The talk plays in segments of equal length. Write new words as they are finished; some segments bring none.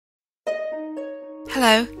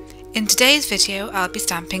Hello, in today's video I'll be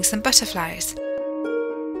stamping some butterflies.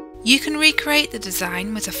 You can recreate the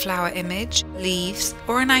design with a flower image, leaves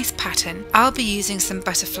or a nice pattern. I'll be using some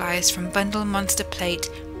butterflies from Bundle Monster Plate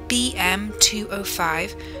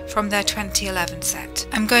BM205 from their 2011 set.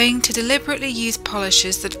 I'm going to deliberately use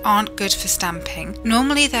polishes that aren't good for stamping.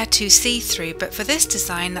 Normally they're too see-through, but for this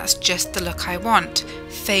design that's just the look I want.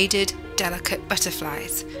 Faded, delicate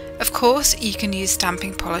butterflies. Of course, you can use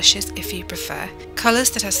stamping polishes if you prefer.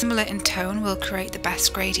 Colours that are similar in tone will create the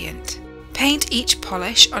best gradient. Paint each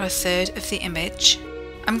polish on a third of the image.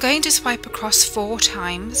 I'm going to swipe across 4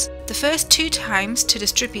 times, the first 2 times to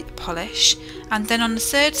distribute the polish, and then on the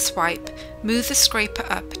third swipe, move the scraper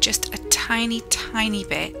up just a tiny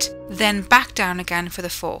bit, then back down again for the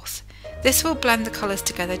 4th. This will blend the colours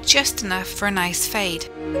together just enough for a nice fade.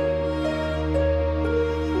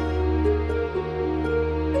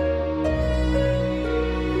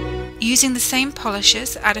 Using the same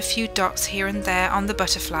polishes, add a few dots here and there on the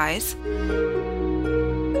butterflies.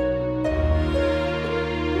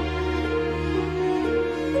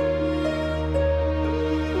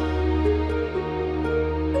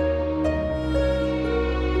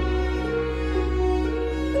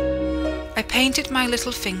 I painted my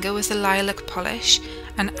little finger with the lilac polish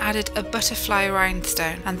and added a butterfly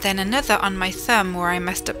rhinestone, and then another on my thumb where I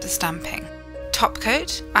messed up the stamping.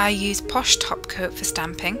 Topcoat, I use Poshe Topcoat for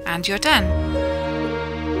stamping, and you're done.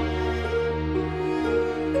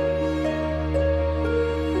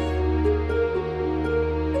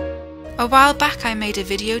 A while back I made a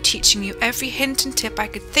video teaching you every hint and tip I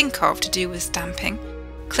could think of to do with stamping.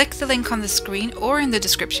 Click the link on the screen or in the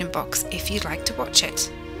description box if you'd like to watch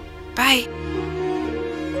it. Bye!